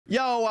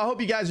Yo, I hope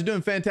you guys are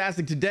doing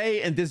fantastic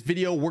today. In this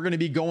video, we're going to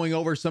be going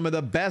over some of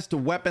the best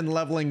weapon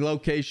leveling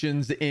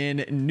locations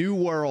in New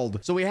World.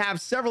 So we have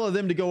several of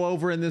them to go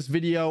over in this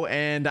video,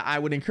 and I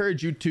would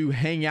encourage you to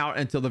hang out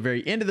until the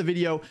very end of the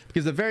video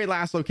because the very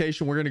last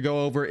location we're going to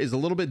go over is a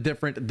little bit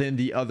different than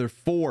the other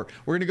four.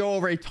 We're going to go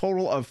over a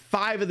total of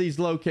 5 of these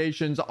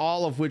locations,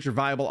 all of which are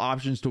viable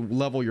options to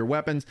level your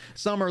weapons.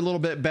 Some are a little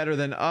bit better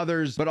than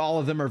others, but all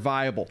of them are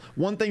viable.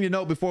 One thing to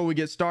note before we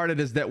get started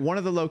is that one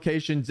of the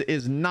locations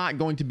is not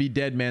going to be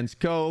Dead Man's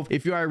Cove.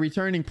 If you are a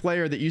returning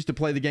player that used to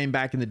play the game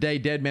back in the day,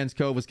 Dead Man's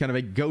Cove was kind of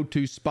a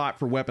go-to spot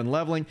for weapon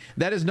leveling.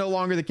 That is no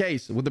longer the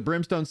case. With the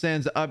Brimstone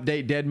Sands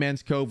update, Dead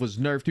Man's Cove was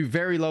nerfed to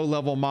very low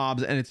level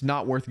mobs, and it's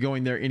not worth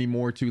going there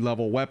anymore to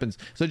level weapons.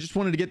 So I just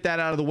wanted to get that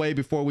out of the way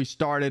before we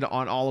started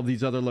on all of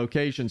these other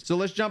locations. So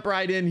let's jump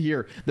right in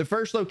here. The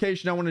first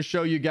location I want to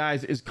show you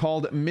guys is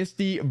called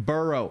Misty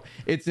Borough.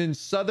 It's in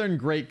southern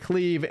Great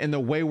Cleave in the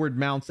Wayward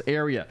Mounts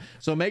area.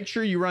 So make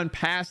sure you run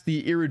past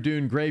the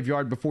Iridune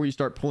graveyard before you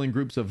start pulling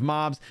groups of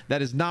mobs.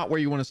 That is not where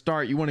you want to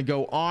start. You want to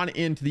go on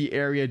into the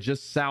area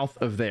just south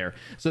of there.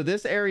 So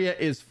this area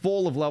is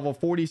full of level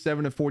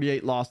 47 to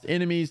 48 lost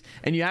enemies,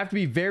 and you have to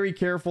be very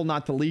careful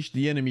not to leash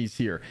the enemies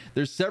here.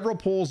 There's several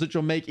pulls that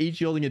you'll make, each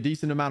yielding a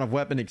decent amount of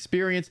weapon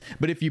experience,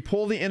 but if you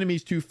pull the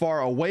enemies too far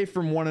away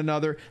from one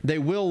another, they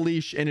will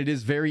leash, and it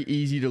is very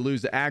easy to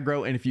lose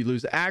aggro. And if you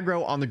lose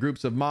aggro on the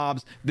groups of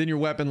mobs, then your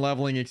weapon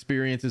leveling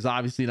experience is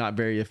obviously not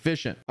very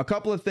efficient. A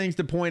couple of things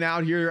to point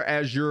out here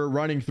as you're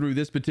running through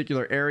this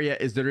particular area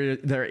is that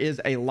there is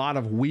a lot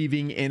of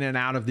weaving in and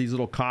out of these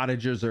little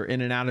cottages or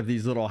in and out of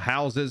these little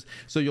houses.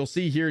 So you'll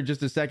see here in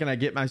just a second, I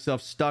get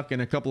myself stuck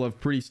in a couple of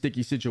pretty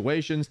sticky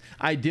situations.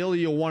 Ideally,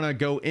 you'll want to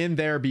go in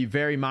there, be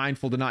very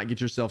mindful to not get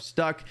yourself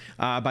stuck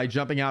by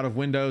jumping out of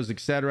windows,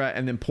 etc.,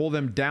 and then pull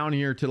them down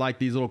here to like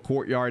these little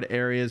courtyard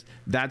areas.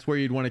 That's where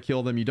you'd want to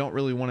kill them. You don't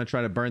really want to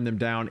try to burn them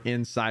down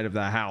inside of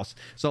the house.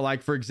 So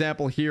like, for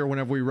example, here,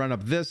 whenever we run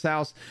up this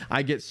house,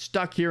 I get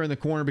stuck here in the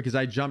corner because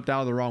I jumped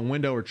out of the wrong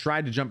window or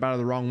tried to jump out of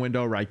the wrong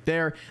window right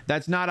there.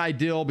 That's not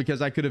ideal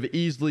because I could have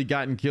easily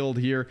gotten killed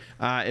here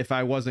if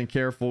I wasn't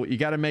careful. You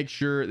got to make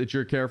sure that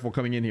you're careful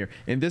coming in here.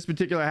 In this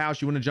particular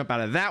house, you want to jump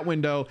out of that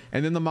window,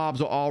 and then the mobs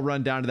will all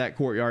run down to that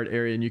courtyard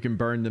area and you can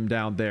burn them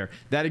down there.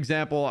 That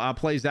example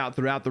plays out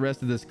throughout the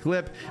rest of this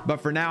clip,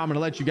 but for now I'm going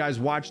to let you guys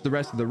watch the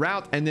rest of the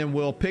route, and then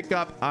we'll pick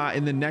up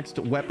in the next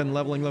weapon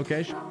leveling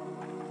location.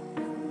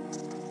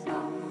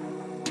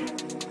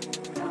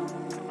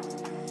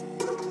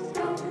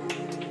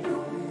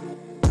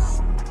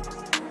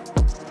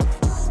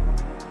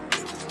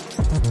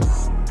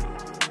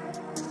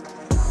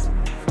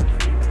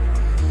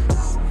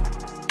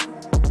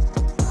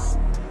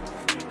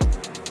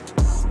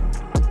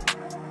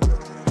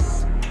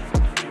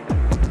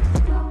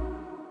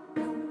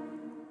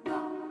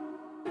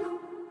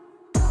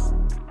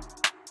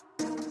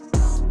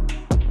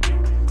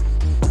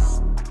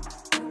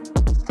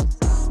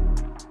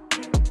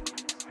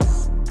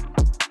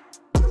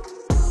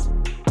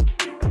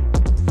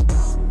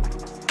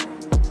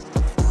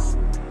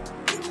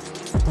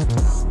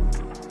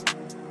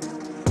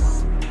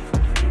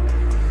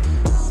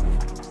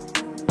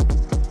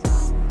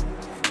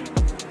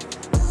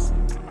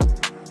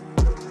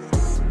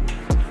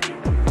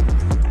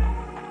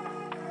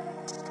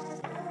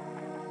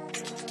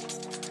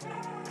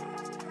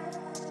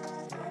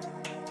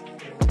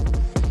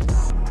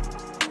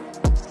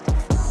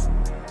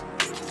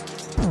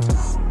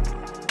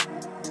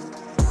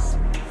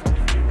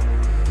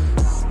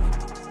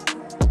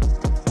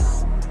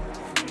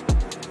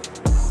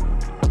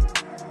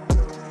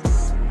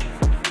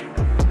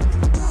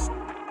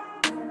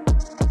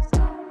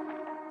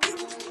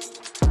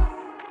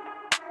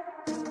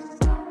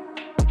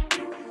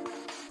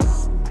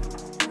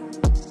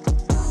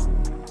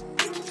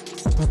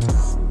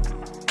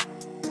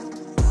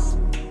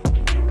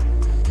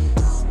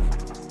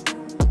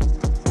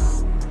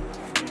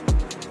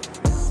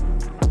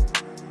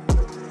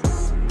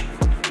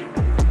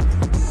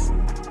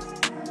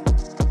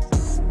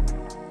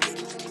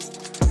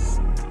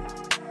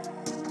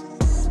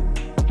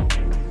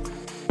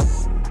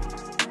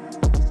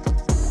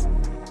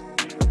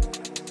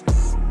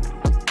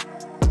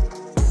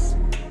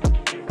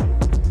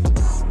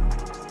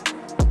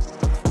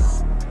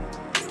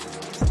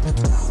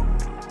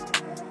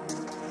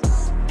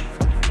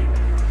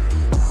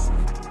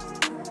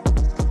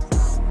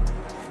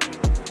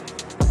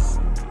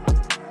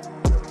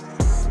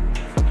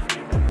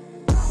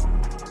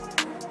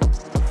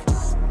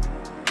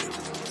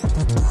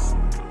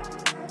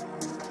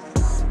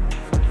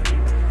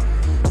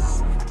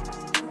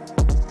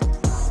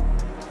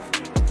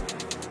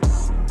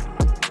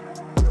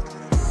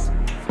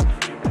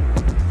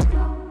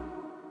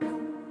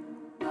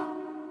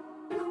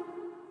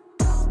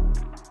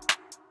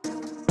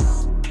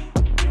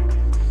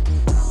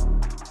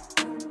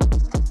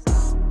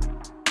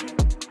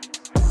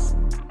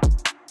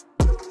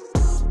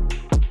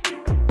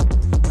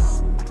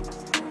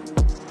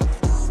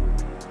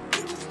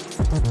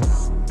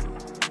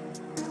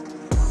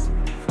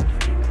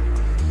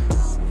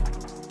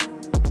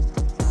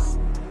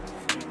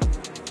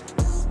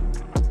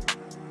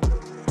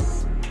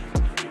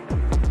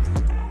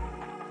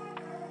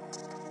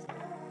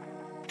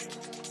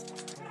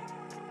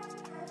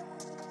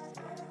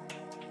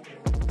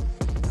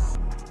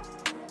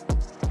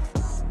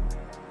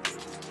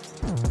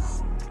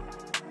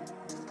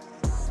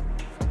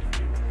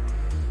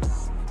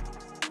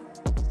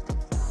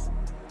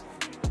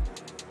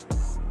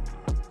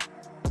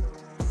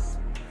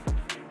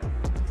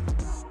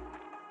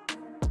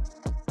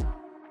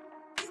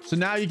 So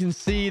now you can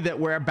see that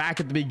we're back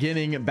at the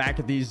beginning, back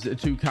at these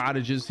two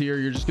cottages here.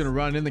 You're just going to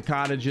run in the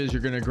cottages.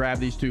 You're going to grab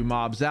these two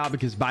mobs out,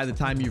 because by the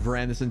time you've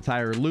ran this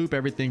entire loop,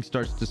 everything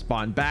starts to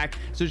spawn back.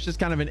 So it's just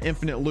kind of an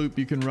infinite loop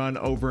you can run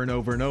over and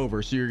over and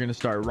over. So you're going to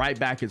start right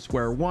back at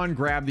square one,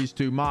 grab these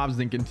two mobs,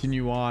 then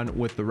continue on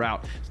with the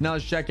route. So now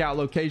let's check out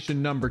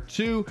location number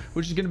 2,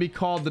 which is going to be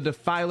called the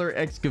Defiler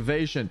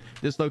Excavation.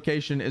 This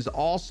location is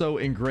also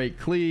in Great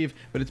Cleave,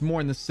 but it's more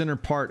in the center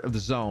part of the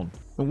zone.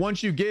 And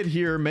once you get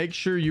here, make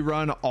sure you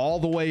run all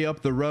the way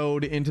up the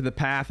road into the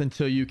path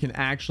until you can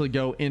actually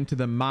go into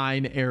the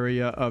mine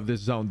area of this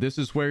zone. This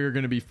is where you're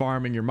going to be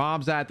farming your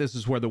mobs at. This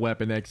is where the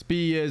weapon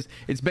XP is.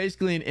 It's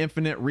basically an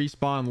infinite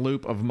respawn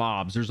loop of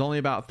mobs. There's only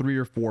about 3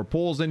 or 4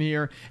 pools in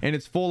here, and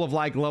it's full of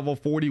like level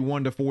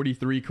 41 to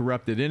 43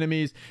 corrupted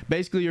enemies.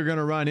 Basically, you're going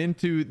to run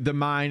into the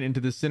mine,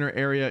 into the center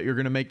area. You're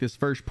going to make this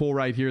first pool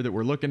right here that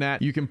we're looking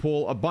at. You can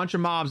pull a bunch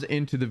of mobs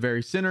into the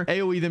very center,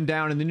 AoE them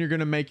down, and then you're going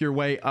to make your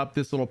way up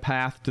this little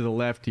path to the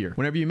left here.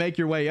 Whenever you make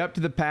your way up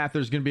to the path,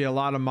 there's going to be a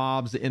lot of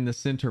mobs in the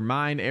center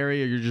mine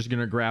area. You're just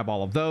going to grab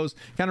all of those,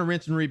 kind of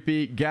rinse and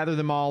repeat, gather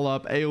them all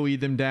up, AoE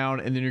them down,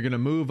 and then you're going to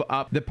move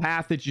up the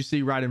path that you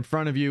see right in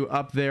front of you,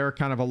 up there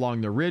kind of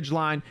along the ridge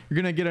line.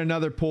 You're going to get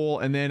another pool,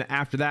 and then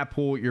after that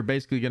pool, you're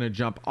basically going to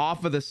jump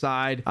off of the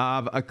side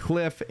of a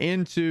cliff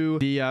into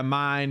the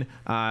mine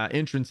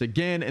entrance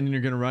again, and then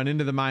you're going to run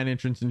into the mine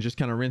entrance and just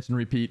kind of rinse and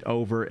repeat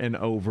over and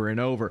over and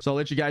over. So I'll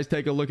let you guys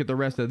take a look at the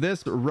rest of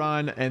this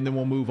run, and then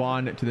we'll move on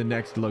to the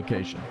next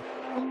location.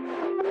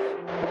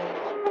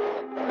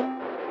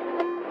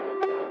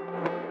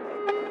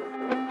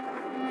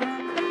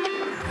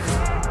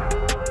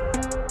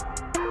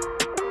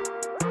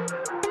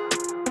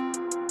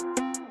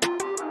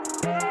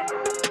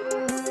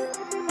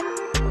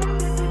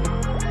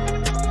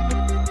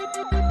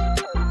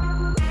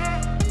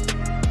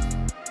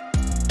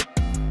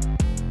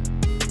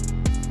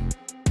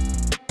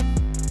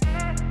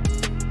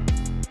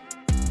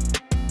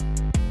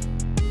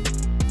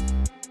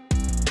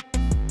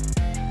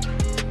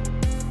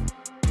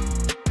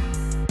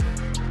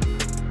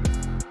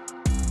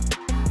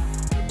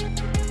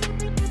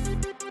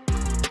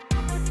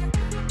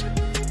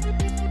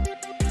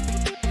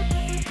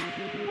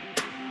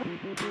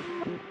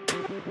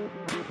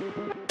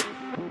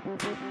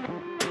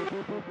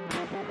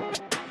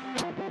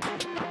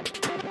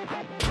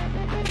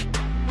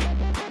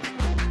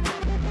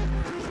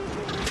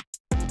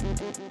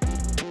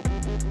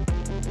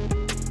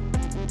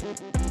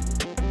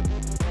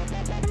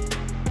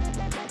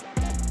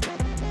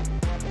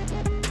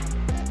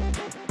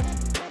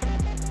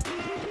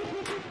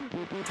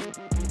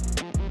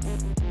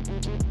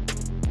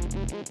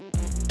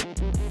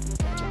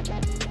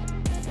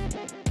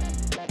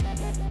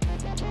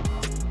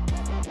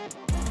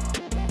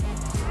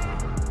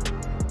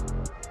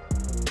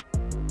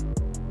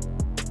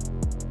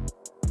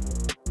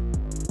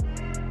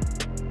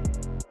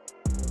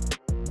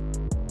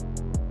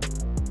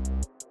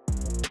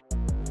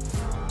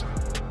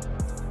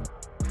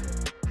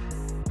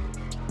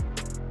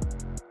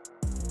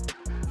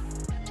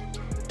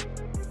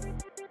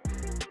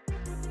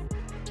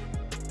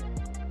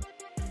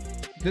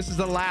 This is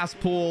the last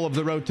pool of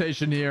the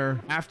rotation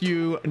here. After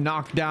you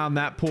knock down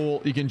that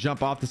pool, you can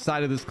jump off the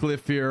side of this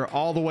cliff here,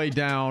 all the way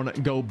down,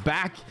 go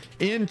back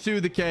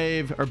into the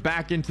cave or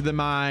back into the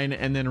mine,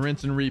 and then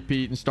rinse and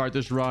repeat and start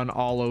this run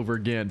all over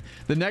again.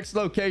 The next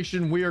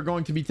location we are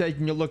going to be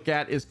taking a look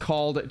at is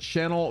called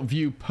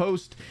Channelview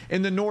Post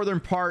in the northern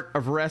part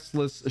of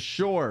Restless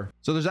Shore.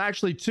 So there's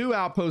actually 2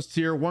 outposts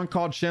here, one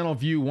called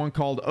Channelview, one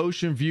called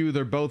Ocean View.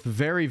 They're both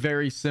very,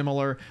 very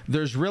similar.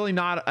 There's really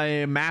not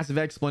a massive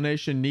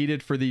explanation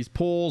needed for these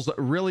pools.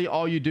 Really,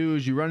 all you do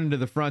is you run into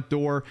the front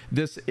door.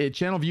 This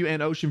Channelview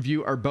and Ocean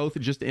View are both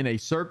just in a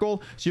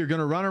circle. So you're going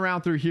to run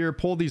around through here,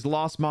 pull these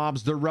lost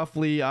mobs. They're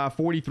roughly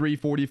 43,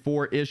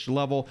 44-ish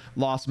level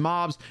lost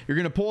mobs. You're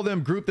going to pull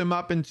them, group them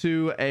up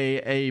into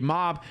a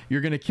mob.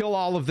 You're going to kill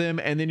all of them,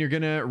 and then you're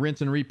going to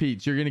rinse and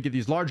repeat. So you're going to get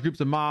these large groups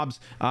of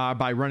mobs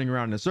by running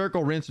around in a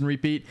circle, rinse and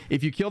repeat.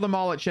 If you kill them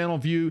all at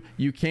Channelview,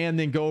 you can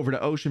then go over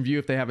to Ocean View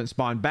if they haven't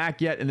spawned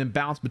back yet, and then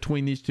bounce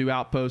between these 2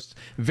 outposts.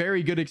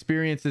 Very good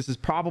experience. This is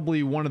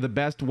probably one of the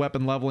best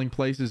weapon leveling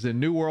places in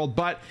New World,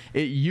 but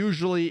it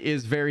usually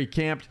is very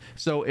camped.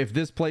 So if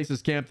this place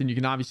is camped, then you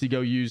can obviously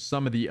go use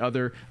some of the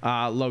other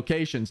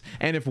locations.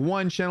 And if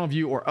one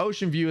Channelview or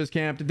Ocean View is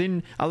camped,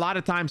 then a lot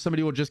of times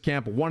somebody will just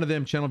camp one of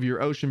them, Channelview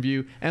or Ocean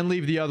View, and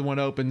leave the other one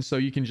open, so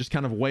you can just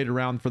kind of wait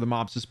around for the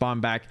mobs to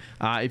spawn back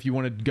if you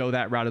want to go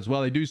that route as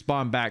well. They do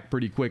spawn back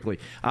pretty quickly,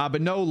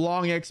 but no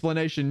long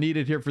explanation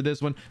needed here for this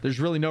one.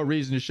 There's really no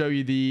reason to show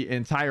you the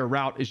entire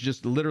route. It's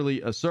just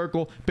literally a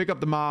circle, pick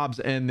up the mobs,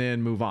 and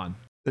then move on.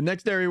 The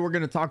next area we're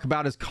going to talk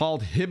about is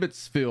called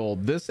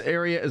Hibbotsfield. This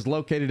area is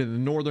located in the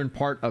northern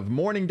part of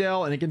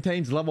Mourningdale, and it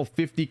contains level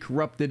 50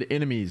 corrupted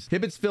enemies.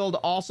 Hibbotsfield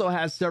also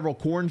has several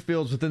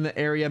cornfields within the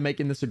area,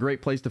 making this a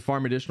great place to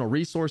farm additional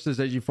resources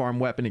as you farm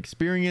weapon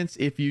experience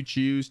if you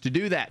choose to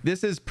do that.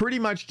 This is pretty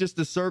much just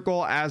a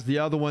circle as the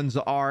other ones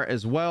are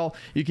as well.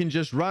 You can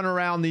just run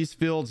around these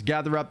fields,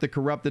 gather up the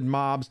corrupted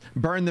mobs,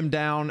 burn them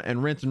down,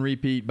 and rinse and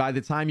repeat. By the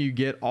time you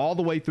get all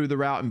the way through the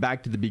route and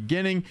back to the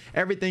beginning,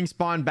 everything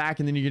spawned back,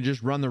 and then you can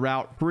just run the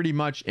route pretty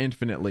much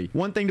infinitely.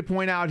 One thing to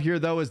point out here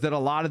though is that a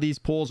lot of these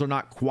pools are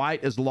not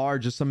quite as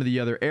large as some of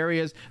the other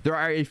areas. There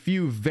are a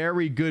few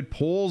very good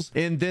pools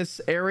in this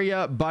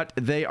area, but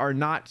they are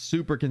not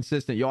super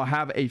consistent. You'll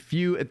have a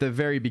few at the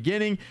very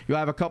beginning, you'll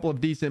have a couple of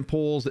decent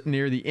pools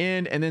near the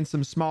end, and then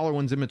some smaller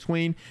ones in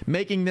between,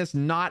 making this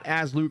not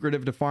as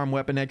lucrative to farm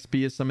weapon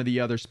XP as some of the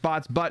other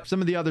spots. But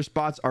some of the other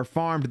spots are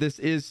farmed. This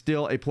is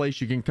still a place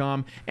you can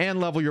come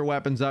and level your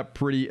weapons up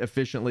pretty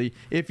efficiently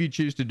if you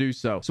choose to do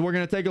so. So we're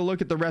going to take a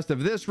look at the rest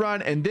of this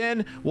run, and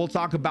then we'll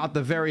talk about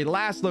the very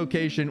last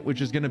location,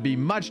 which is going to be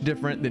much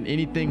different than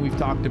anything we've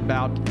talked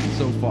about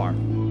so far.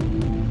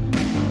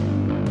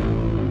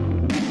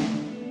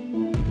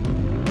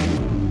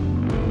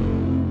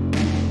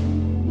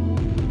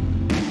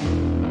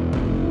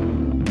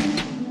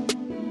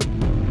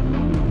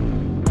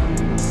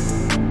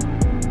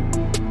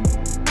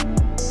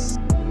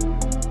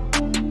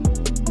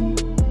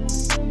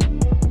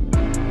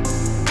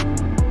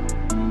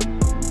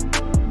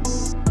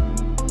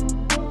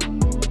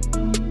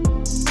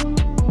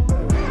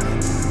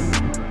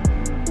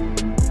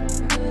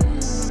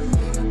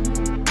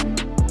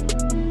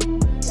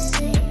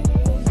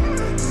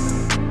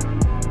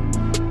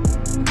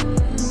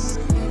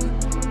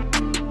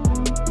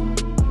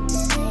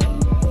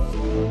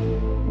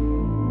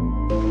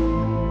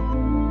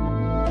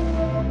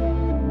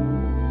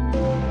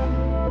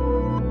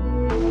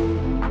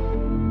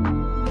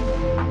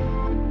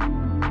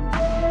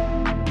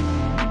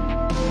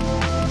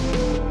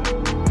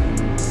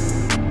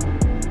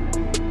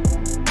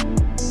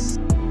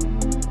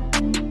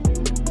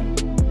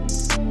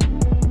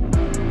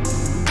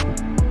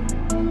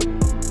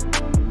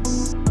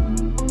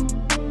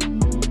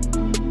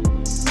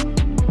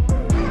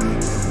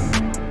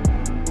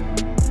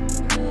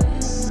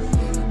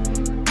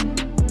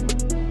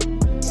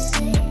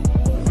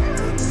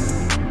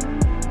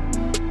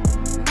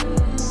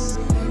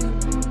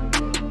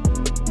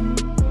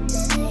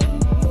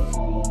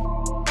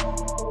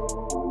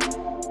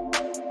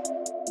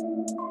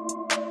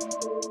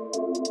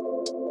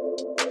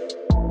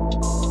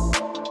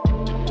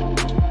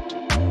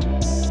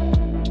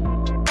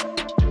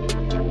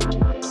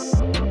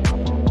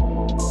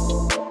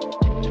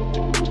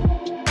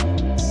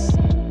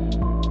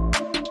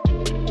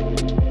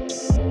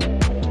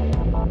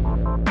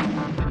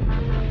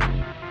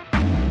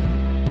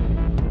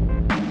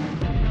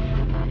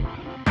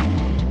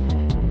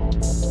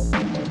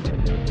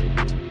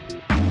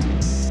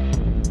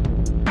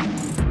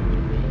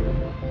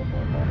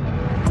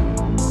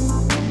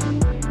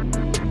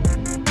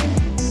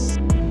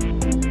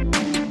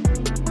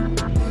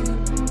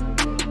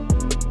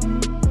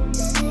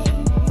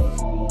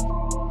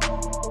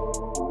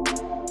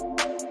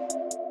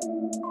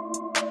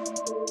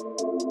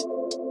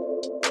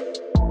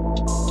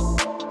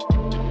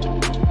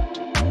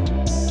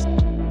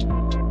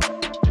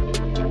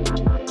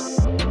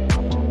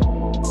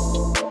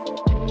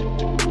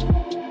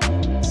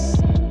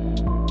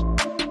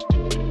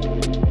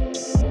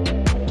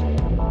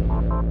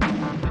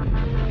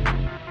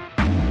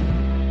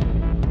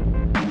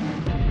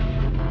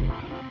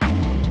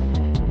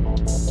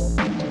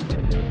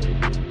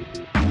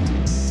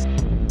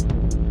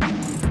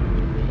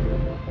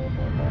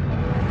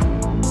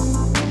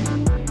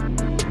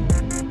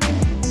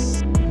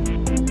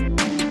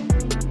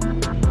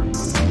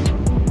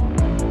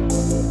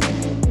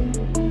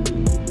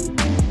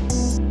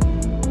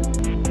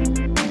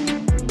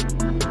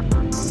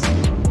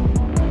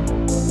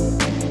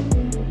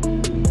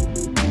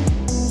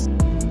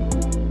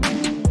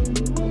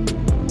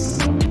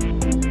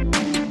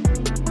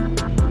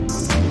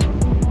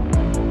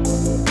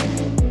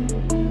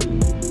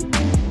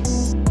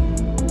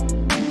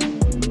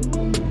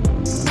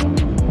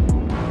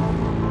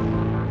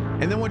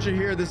 once you're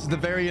here, this is the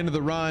very end of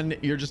the run.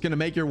 You're just going to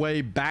make your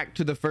way back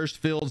to the first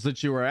fields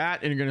that you were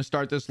at, and you're going to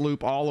start this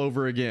loop all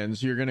over again.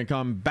 So you're going to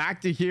come back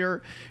to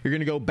here. You're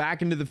going to go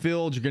back into the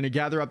fields. You're going to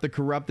gather up the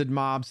corrupted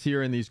mobs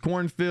here in these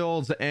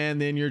cornfields,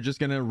 and then you're just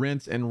going to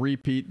rinse and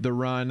repeat the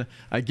run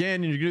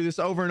again. And you're going to do this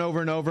over and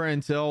over and over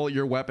until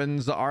your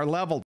weapons are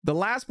leveled. The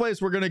last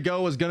place we're going to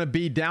go is going to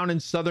be down in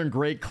southern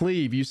Great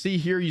Cleave. You see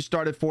here, you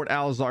start at Fort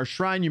Alizar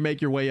Shrine, you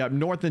make your way up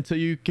north until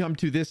you come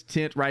to this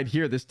tent right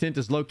here. This tent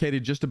is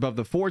located just above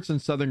the forts in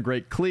southern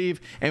Great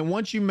Cleave, and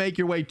once you make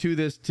your way to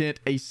this tent,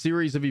 a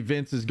series of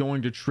events is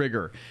going to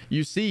trigger.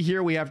 You see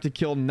here, we have to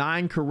kill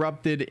 9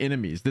 corrupted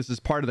enemies. This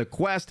is part of the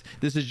quest.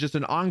 This is just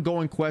an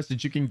ongoing quest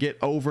that you can get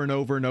over and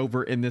over and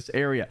over in this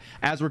area.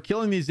 As we're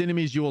killing these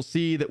enemies, you will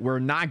see that we're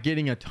not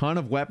getting a ton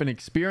of weapon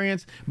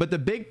experience, but the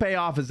big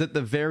payoff is at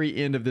the very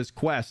end of this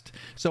quest.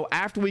 So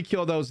after we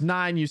kill those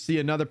 9, you see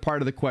another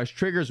part of the quest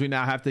triggers. We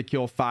now have to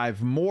kill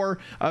 5 more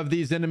of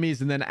these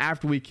enemies, and then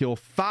after we kill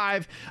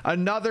 5,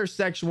 another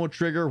section will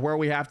trigger where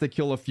we have to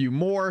kill a few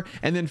more,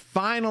 and then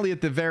finally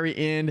at the very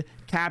end,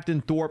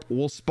 Captain Thorpe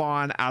will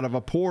spawn out of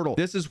a portal.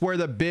 This is where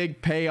the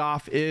big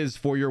payoff is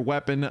for your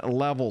weapon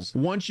levels.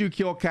 Once you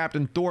kill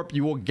Captain Thorpe,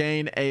 you will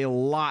gain a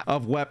lot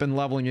of weapon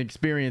leveling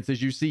experience.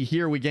 As you see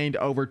here, we gained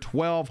over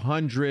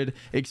 1,200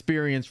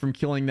 experience from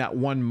killing that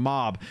one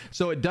mob.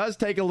 So it does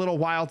take a little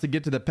while to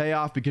get to the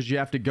payoff because you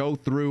have to go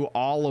through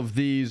all of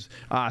these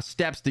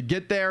steps to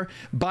get there,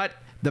 but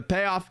the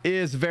payoff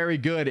is very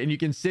good, and you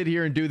can sit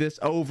here and do this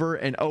over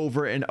and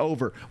over and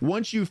over.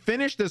 Once you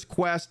finish this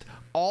quest,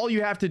 all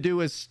you have to do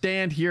is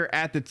stand here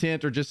at the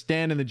tent or just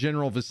stand in the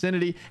general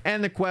vicinity,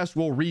 and the quest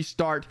will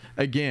restart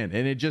again,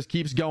 and it just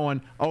keeps going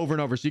over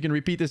and over. So you can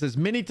repeat this as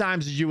many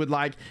times as you would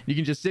like. You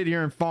can just sit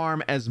here and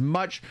farm as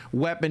much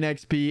weapon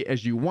XP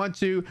as you want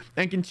to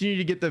and continue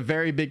to get the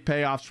very big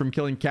payoffs from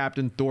killing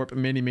Captain Thorpe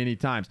many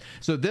times.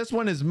 So this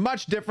one is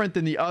much different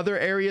than the other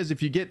areas.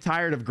 If you get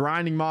tired of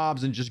grinding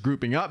mobs and just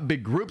grouping up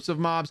big groups of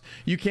mobs,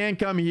 you can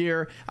come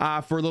here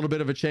for a little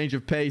bit of a change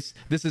of pace.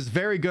 This is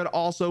very good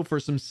also for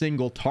some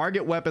single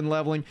target weapon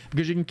leveling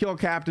because you can kill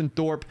Captain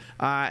Thorpe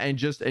and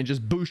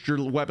just boost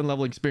your weapon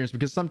level experience,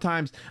 because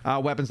sometimes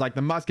weapons like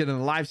the musket and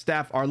the life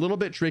staff are a little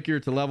bit trickier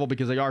to level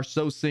because they are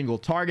so single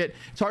target.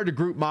 It's hard to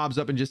group mobs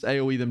up and just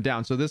AoE them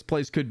down. So this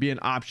place could be an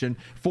option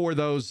for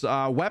those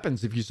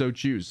weapons if you so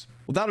choose.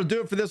 Well, that'll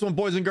do it for this one,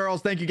 boys and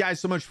girls. Thank you guys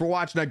so much for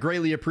watching. I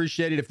greatly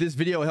appreciate it. If this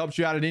video helps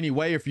you out in any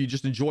way, or if you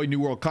just enjoy New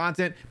World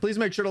content, please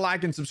make sure to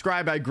like and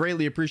subscribe. I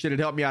greatly appreciate it.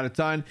 Help me out a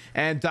ton.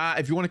 And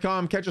if you want to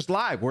come catch us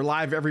live, we're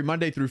live every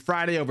Monday through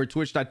Friday over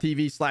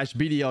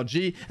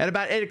twitch.tv/BDLG at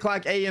about 8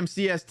 o'clock a.m.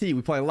 CST.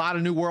 We play a lot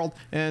of New World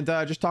and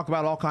just talk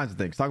about all kinds of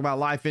things. Talk about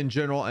life in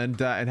general and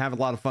have a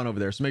lot of fun over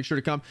there. So make sure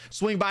to come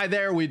swing by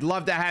there. We'd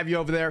love to have you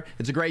over there.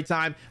 It's a great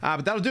time.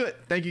 But that'll do it.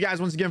 Thank you guys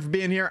once again for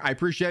being here. I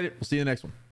appreciate it. We'll see you in the next one.